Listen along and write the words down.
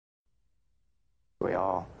We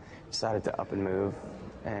all decided to up and move,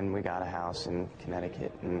 and we got a house in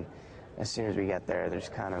Connecticut. And as soon as we get there, there's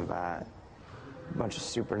kind of a bunch of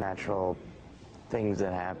supernatural things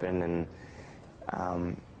that happen,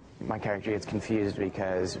 and my character gets confused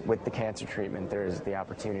because with the cancer treatment, there's the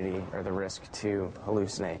opportunity or the risk to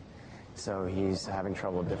hallucinate. So he's having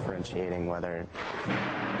trouble differentiating whether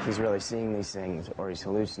he's really seeing these things or he's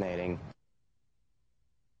hallucinating.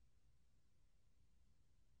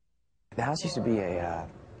 The house used to be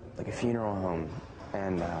like a funeral home,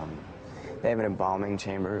 and they have an embalming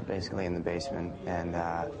chamber basically in the basement, and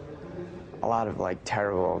a lot of like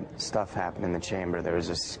terrible stuff happened in the chamber. There was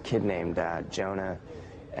this kid named Jonah,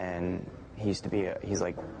 and he's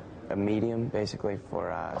like a medium basically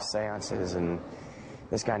for seances, and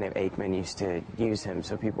this guy named Aikman used to use him,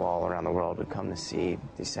 so people all around the world would come to see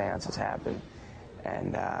these seances happen.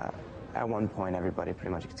 And at one point, everybody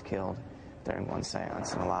pretty much gets killed during one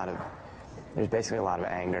seance, and there's basically a lot of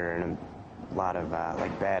anger and a lot of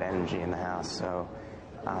like bad energy in the house. So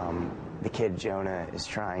the kid Jonah is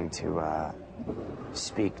trying to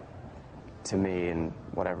speak to me in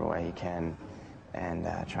whatever way he can, and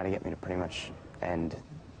try to get me to pretty much end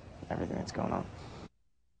everything that's going on.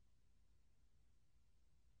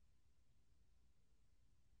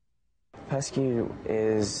 Pesky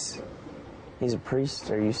he's a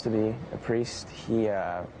priest, or used to be a priest. He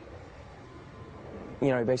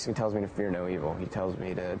basically tells me to fear no evil. He tells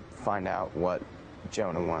me to find out what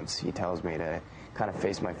Jonah wants. He tells me to kind of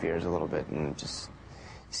face my fears a little bit and just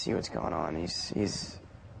see what's going on. He's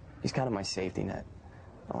kind of my safety net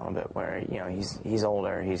a little bit, where, he's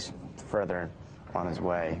older, he's further on his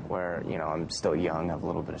way, where, I'm still young, have a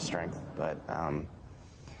little bit of strength, but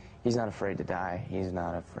he's not afraid to die. He's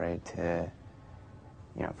not afraid to,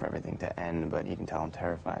 for everything to end, but you can tell I'm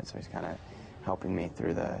terrified, so he's kind of helping me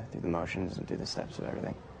through the motions and through the steps of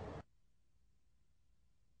everything.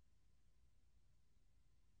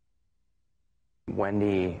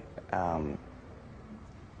 Wendy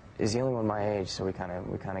is the only one my age, so we kind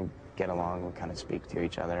of get along. We kind of speak to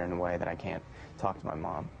each other in a way that I can't talk to my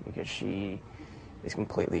mom, because she is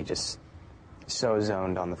completely just so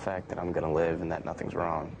zoned on the fact that I'm going to live and that nothing's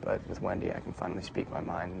wrong. But with Wendy, I can finally speak my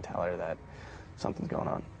mind and tell her that something's going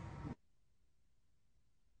on.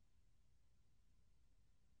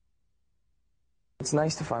 It's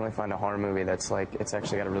nice to finally find a horror movie that's like, it's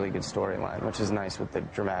actually got a really good storyline, which is nice with the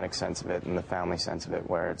dramatic sense of it and the family sense of it,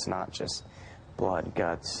 where it's not just blood,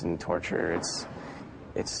 guts, and torture.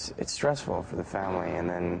 It's stressful for the family, and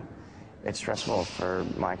then it's stressful for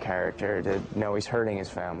my character to know he's hurting his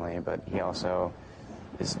family, but he also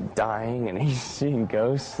is dying and he's seeing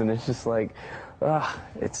ghosts, and it's just like,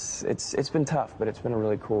 it's been tough, but it's been a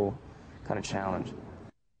really cool kind of challenge.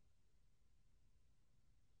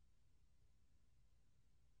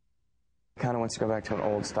 Kind of wants to go back to an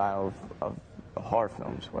old style of horror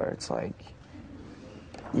films, where it's like,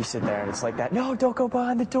 you sit there and it's like that, no, don't go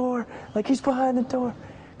behind the door, like he's behind the door,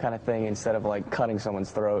 kind of thing, instead of like cutting someone's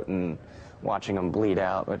throat and watching them bleed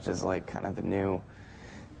out, which is like kind of the new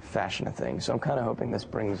fashion of things. So I'm kind of hoping this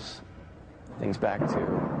brings things back to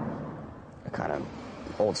a kind of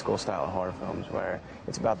old school style of horror films, where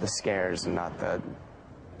it's about the scares and not the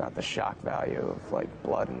shock value of like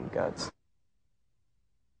blood and guts.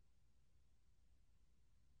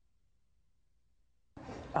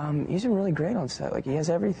 He's been really great on set. Like, he has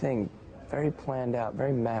everything very planned out,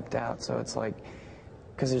 very mapped out. So it's like,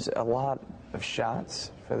 because there's a lot of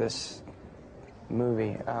shots for this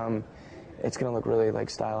movie, it's going to look really like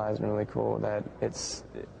stylized and really cool. That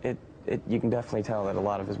you can definitely tell that a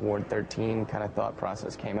lot of his Ward 13 kind of thought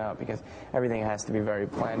process came out, because everything has to be very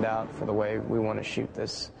planned out for the way we want to shoot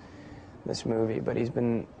this movie. But he's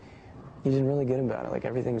been really good about it. Like,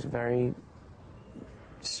 everything's very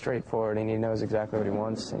straightforward, and he knows exactly what he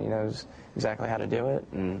wants, and he knows exactly how to do it,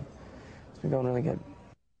 and it's been going really good.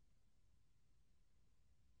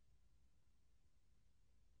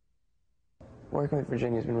 Working with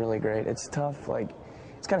Virginia has been really great. It's tough, like,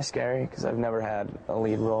 it's kind of scary, because I've never had a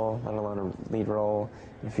lead role, let alone a lead role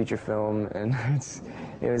in a feature film, and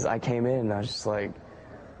I came in and I was just like,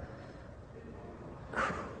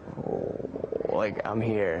 I'm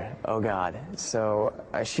here, oh God. So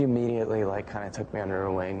she immediately like kind of took me under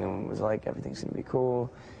her wing and was like, everything's gonna be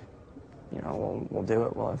cool, we'll do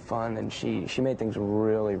it, we'll have fun. And she made things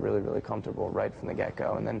really, really, really comfortable right from the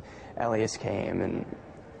get-go. And then Elias came, and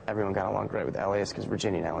everyone got along great with Elias, because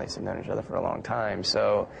Virginia and Elias have known each other for a long time.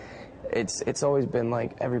 So it's always been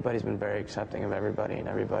like, everybody's been very accepting of everybody, and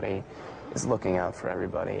everybody is looking out for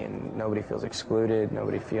everybody, and nobody feels excluded,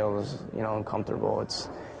 nobody feels uncomfortable. It's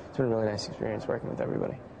been a really nice experience working with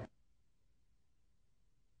everybody.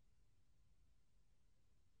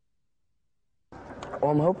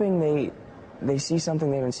 Well, I'm hoping they see something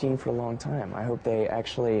they haven't seen for a long time. I hope they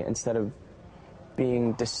actually, instead of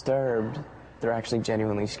being disturbed, they're actually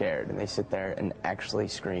genuinely scared, and they sit there and actually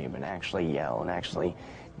scream and actually yell and actually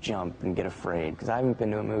jump and get afraid. Because I haven't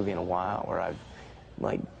been to a movie in a while where I've,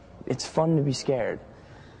 like, it's fun to be scared.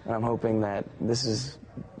 And I'm hoping that this is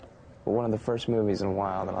one of the first movies in a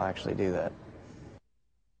while that I'll actually do that.